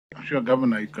sure,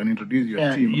 Governor, you can introduce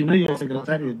your team. You know your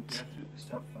secretariat.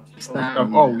 Staff.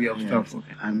 Oh, we have staff.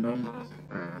 Okay.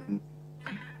 And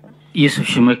Yusuf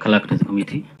Shumai, clerk to the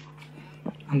committee.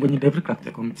 I'm going to clerk to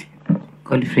the committee.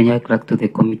 Qualifier clerk to the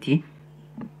committee.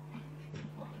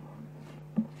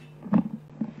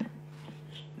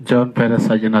 John Perez,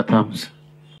 Sergeant at Arms.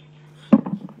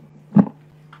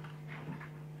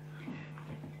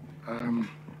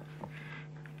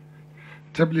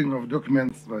 Tabling of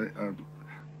documents by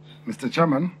Mr.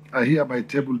 Chairman, I hereby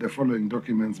table the following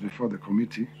documents before the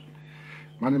committee.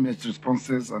 Management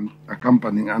responses and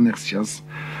accompanying annexures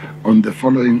on the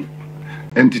following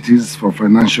entities for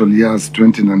financial years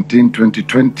 2019,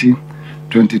 2020,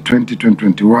 2020,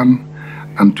 2021,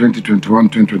 and 2021,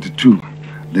 2022.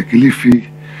 The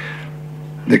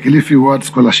Kilifi Ward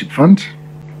Scholarship Fund,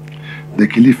 the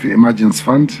Kilifi Emergence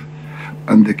Fund,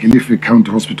 and the Kilifi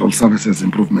County Hospital Services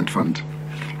Improvement Fund.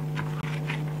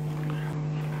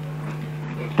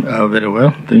 Very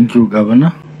well. Thank you,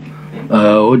 Governor.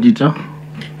 Auditor,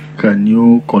 can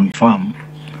you confirm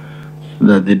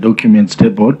that the documents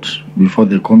tabled before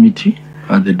the committee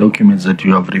are the documents that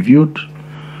you have reviewed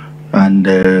and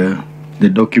the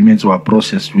documents were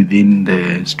processed within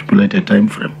the stipulated time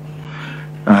frame?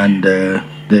 And the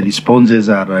responses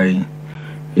are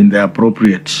in the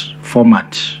appropriate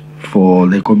format for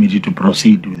the committee to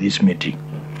proceed with this meeting?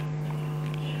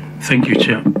 Thank you,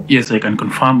 Chair. Yes, I can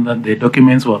confirm that the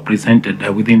documents were presented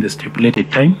within the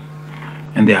stipulated time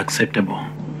and they are acceptable,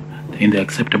 in the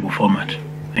acceptable format.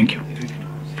 Thank you.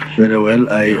 Very well.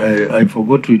 I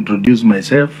forgot to introduce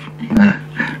myself.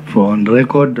 For on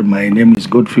record, my name is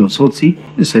Godfrey Osotsi,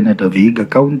 Senator of Vihiga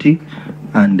County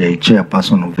and the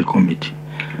chairperson of the committee.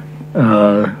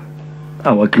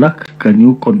 Our clerk, can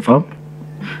you confirm?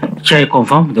 Chair, I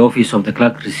confirm the office of the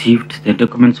clerk received the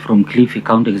documents from Kilifi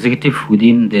County Executive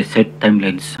within the set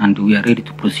timelines and we are ready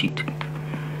to proceed.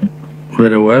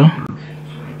 Very well.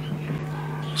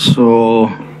 So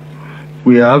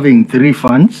we are having 3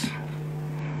 funds.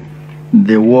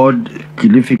 The Ward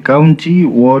Kilifi County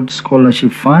Ward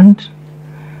Scholarship Fund,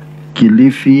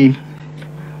 Kilifi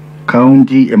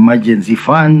County Emergency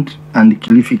Fund, and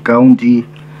Kilifi County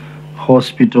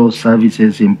Hospital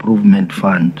Services Improvement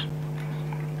Fund.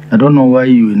 I don't know why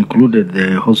you included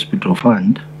the hospital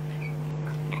fund,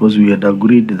 because we had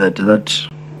agreed that that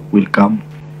will come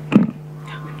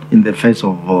in the face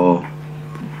of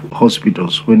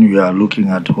hospitals when we are looking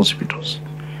at hospitals.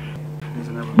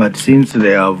 But since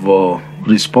they have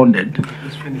responded,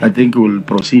 I think we'll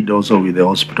proceed also with the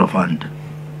hospital fund.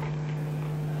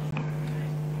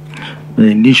 The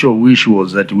initial wish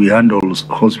was that we handle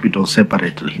hospitals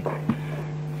separately.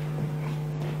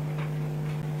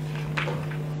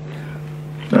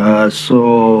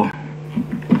 So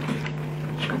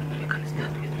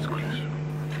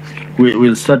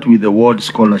we'll start with the Ward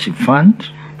Scholarship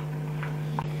Fund,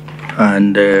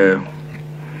 and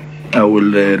I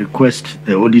will request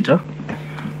the auditor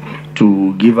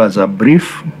to give us a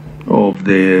brief of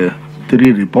the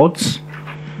 3 reports,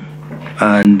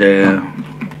 and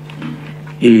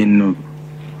in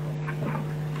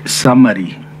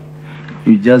summary,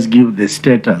 we just give the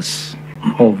status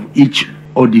of each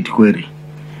audit query.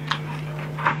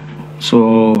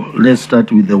 So let's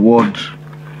start with the Ward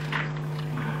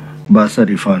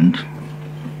Bursary Fund.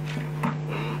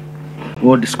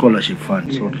 Ward Scholarship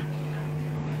Fund, sorry.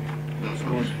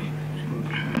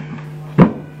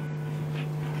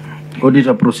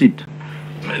 Auditor, proceed.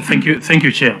 Thank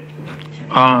you, Chair.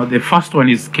 The first one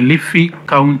is Kilifi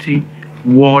County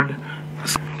Ward.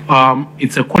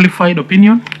 It's a qualified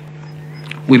opinion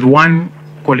with 1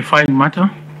 qualifying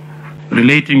matter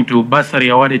relating to bursary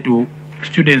awarded to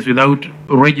students without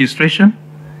registration.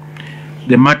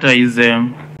 The matter is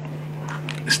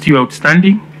still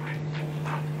outstanding.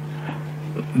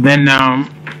 Then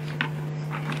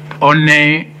on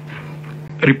a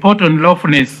report on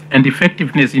lawfulness and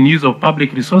effectiveness in use of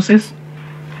public resources,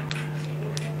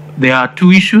 there are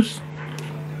 2 issues.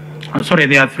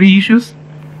 There are 3 issues,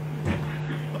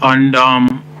 and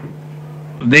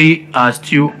they are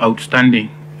still outstanding,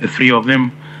 the 3 of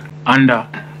them, under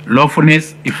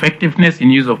lawfulness, effectiveness in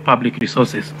use of public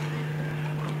resources.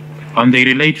 And they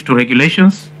relate to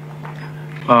regulations,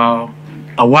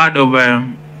 award of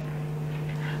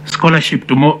scholarship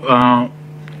to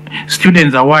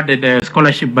students awarded a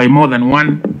scholarship by more than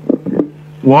 1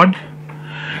 ward,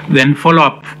 then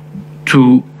follow-up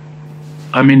to,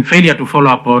 failure to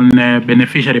follow up on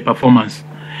beneficiary performance.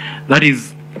 That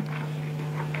is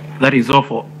all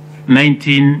for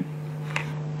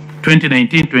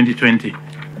 2019-2020.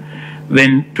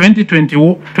 Then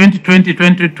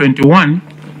 2020-2021,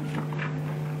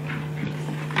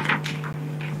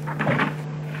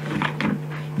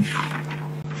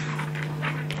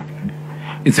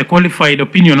 It's a qualified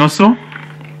opinion also,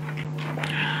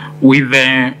 with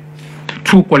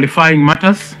 2 qualifying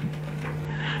matters,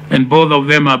 and both of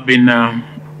them have been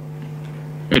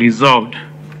resolved.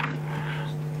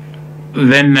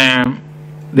 Then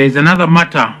there's another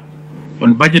matter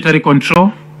on budgetary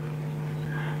control.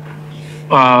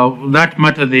 That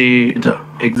matter, the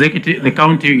executive, the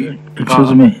county.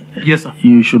 Excuse me. Yes, sir.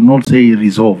 You should not say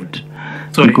resolved.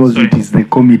 Sorry, because sorry. it is the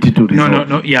committee to resolve.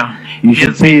 No, yeah. You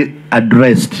should say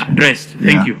addressed. Addressed,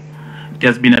 thank you. It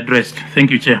has been addressed.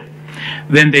 Thank you, Chair.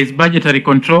 Then there is budgetary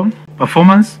control,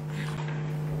 performance.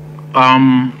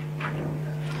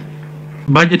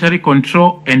 Budgetary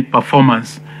control and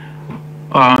performance.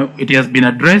 It has been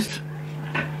addressed,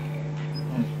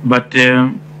 but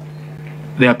the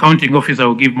accounting officer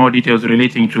will give more details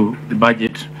relating to the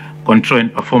budget control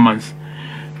and performance.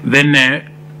 Then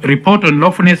report on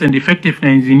lawfulness and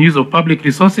effectiveness in use of public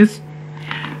resources.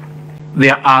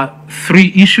 There are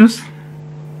 3 issues.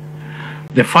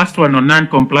 The first one on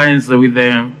non-compliance with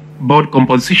the board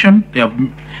composition. That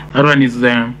one is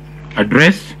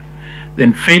addressed.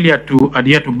 Then failure to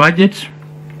adhere to budget.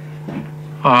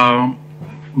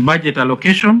 Budget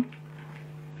allocation.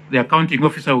 The accounting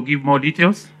officer will give more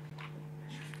details.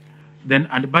 Then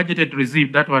unbudgeted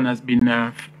receipt, that one has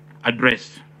been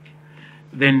addressed.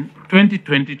 Then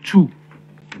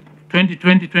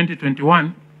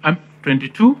 2020-2021,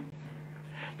 22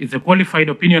 is a qualified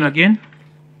opinion again,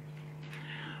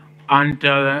 and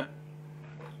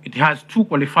it has 2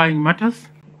 qualifying matters.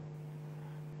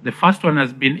 The first one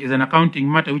is an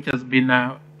accounting matter which has been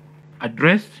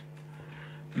addressed.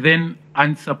 Then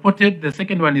unsupported, the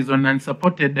second one is on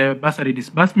unsupported bursary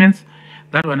disbursements.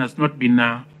 That one has not been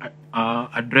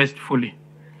addressed fully.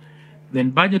 Then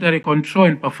budgetary control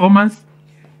and performance.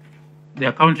 The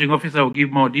accounting officer will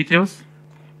give more details.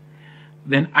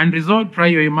 Then unresolved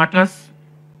priority matters,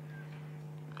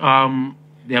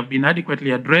 they have been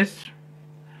adequately addressed.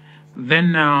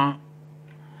 Then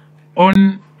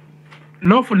on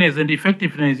lawfulness and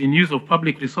effectiveness in use of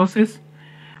public resources,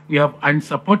 we have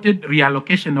unsupported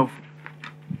reallocation of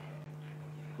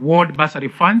ward bursary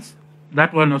funds.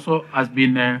 That one also has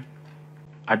been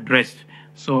addressed.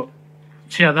 So,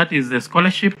 Chair, that is the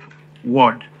scholarship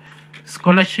ward.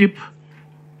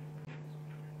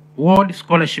 Ward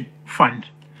scholarship fund.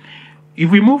 If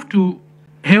we move to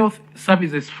health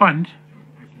services fund.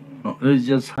 No, let's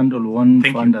just handle one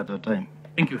fund at a time.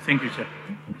 Thank you, Chair.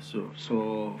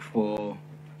 So for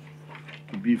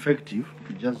to be effective,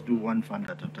 we just do one fund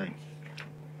at a time.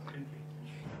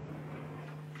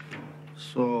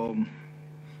 So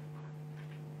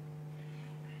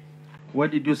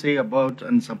what did you say about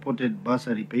unsupported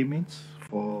bursary payments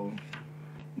for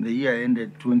the year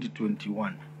ended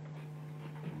 2021?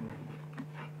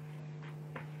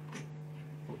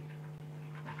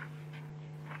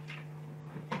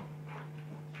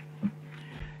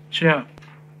 Chair,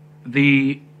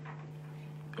 the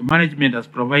management has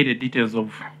provided details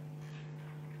of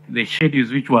the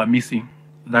schedules which were missing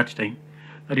that time.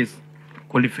 That is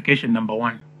qualification number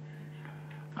 1,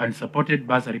 unsupported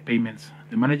bursary payments.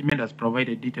 The management has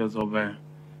provided details of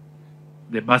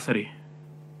the bursary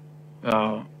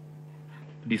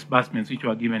disbursements which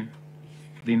were given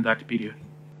in that period.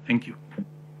 Thank you.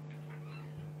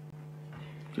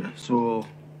 Okay, so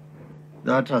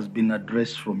that has been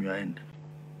addressed from your end.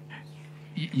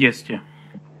 Yes, Chair.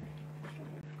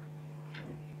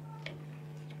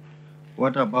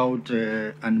 What about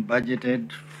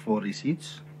unbudgeted for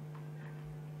receipts?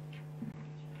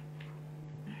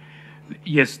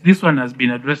 Yes, this one has been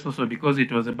addressed also because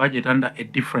it was a budget under a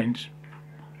different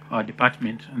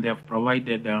department, and they have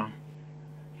provided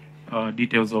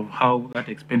details of how that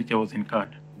expenditure was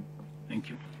incurred. Thank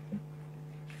you.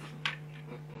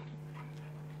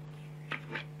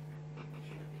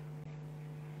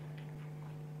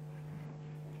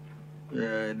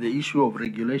 The issue of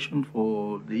regulation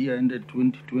for the year ended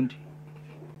 2020.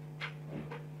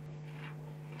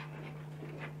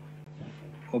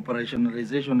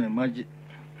 Operationalization emerging.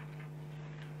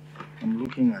 I'm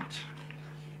looking at.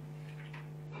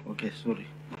 Okay, sorry.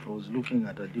 I was looking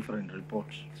at a different report.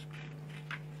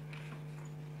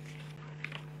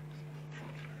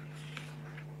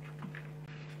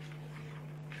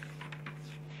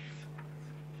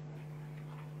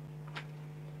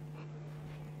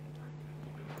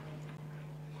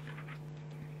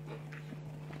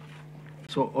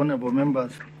 So, honorable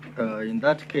members, in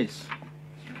that case,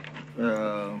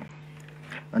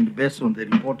 and based on the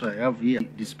report I have here,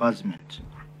 disbursement,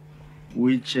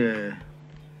 which is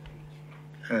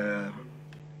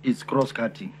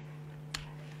cross-cutting.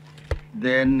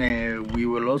 Then we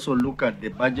will also look at the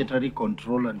budgetary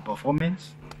control and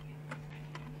performance,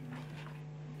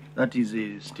 That is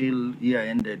still year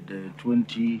ended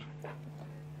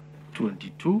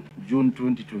 2022, June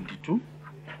 2022.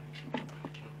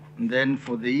 And then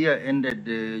for the year ended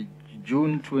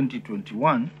June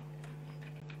 2021,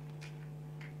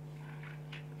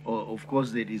 of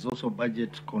course, there is also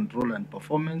budget control and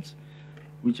performance,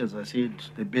 which, as I said,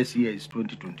 the base year is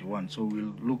 2021. So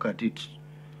we'll look at it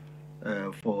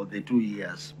for the 2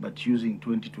 years, but using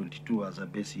 2022 as a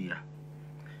base year.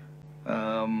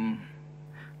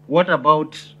 What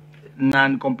about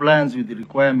non-compliance with the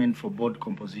requirement for board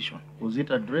composition? Was it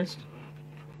addressed?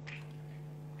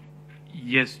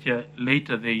 Yes, Chair.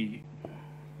 Later, the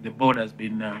board has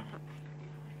been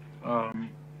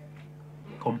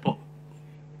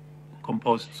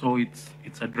composed, so it's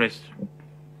addressed.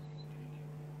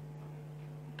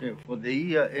 Okay, for the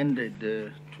year ended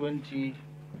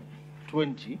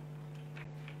 2020,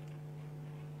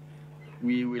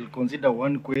 we will consider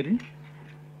one query,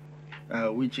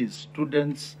 which is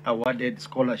students awarded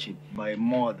scholarship by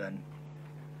more than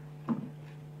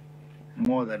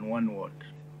one ward.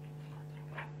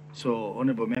 So,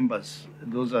 honorable members,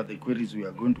 those are the queries we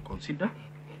are going to consider.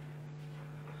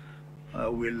 I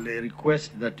will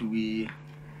request that we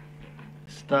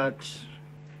start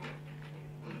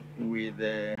with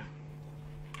the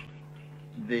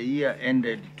year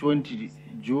ended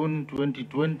June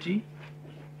 2020,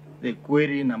 the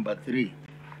query number 3,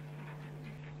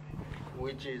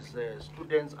 which is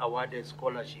students awarded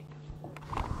scholarship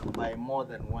by more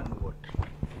than one ward.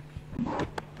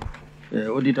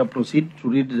 Auditor, proceed to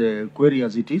read the query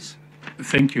as it is.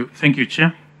 Thank you,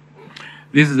 Chair.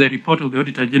 This is the report of the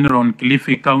Auditor General on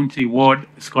Kilifi County Ward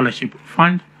Scholarship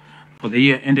Fund for the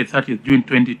year ended 30th June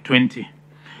 2020.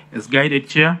 As guided,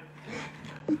 Chair,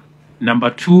 number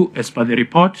 2, as per the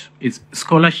report, is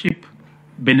scholarship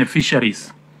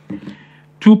beneficiaries.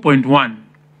 2.1,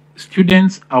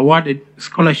 students awarded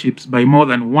scholarships by more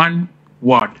than one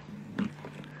ward.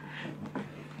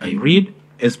 I read,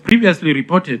 as previously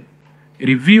reported, a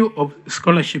review of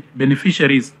scholarship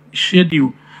beneficiaries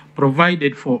schedule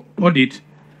provided for audit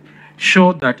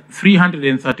showed that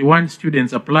 331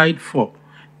 students applied for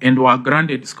and were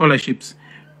granted scholarships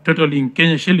totaling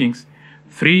Kenya shillings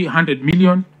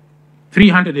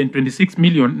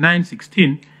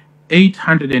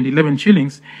 326,916,811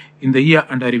 shillings in the year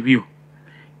under review.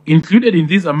 Included in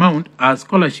this amount are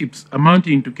scholarships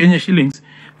amounting to Kenya shillings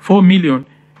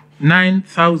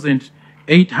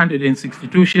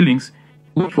 4,009,862 shillings,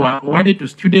 which were awarded to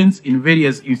students in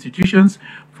various institutions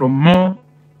from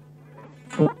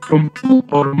 2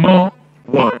 or more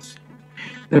wards.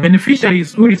 The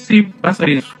beneficiaries who received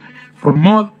bursaries from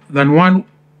more than one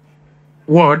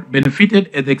ward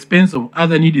benefited at the expense of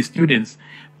other needy students,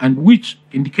 and which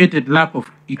indicated lack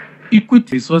of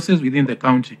equity resources within the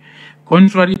county,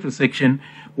 contrary to Section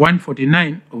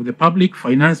 149 of the Public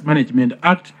Finance Management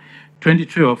Act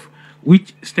 2012,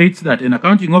 which states that an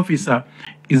accounting officer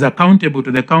is accountable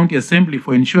to the county assembly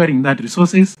for ensuring that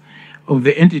resources of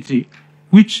the entity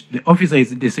which the officer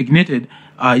is designated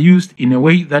are used in a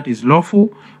way that is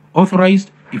lawful,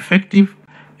 authorized, effective,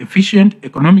 efficient,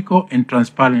 economical, and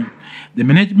transparent. The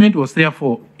management was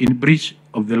therefore in breach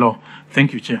of the law.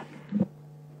 Thank you, Chair.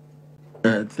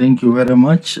 Thank you very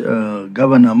much.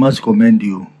 Governor, I must commend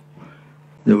you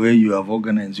the way you have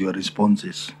organized your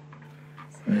responses.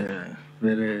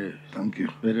 Thank you.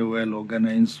 Very well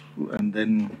organized, and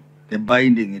then the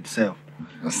binding itself.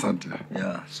 Asante.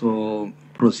 Yeah, so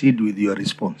proceed with your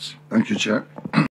response. Thank you, Chair.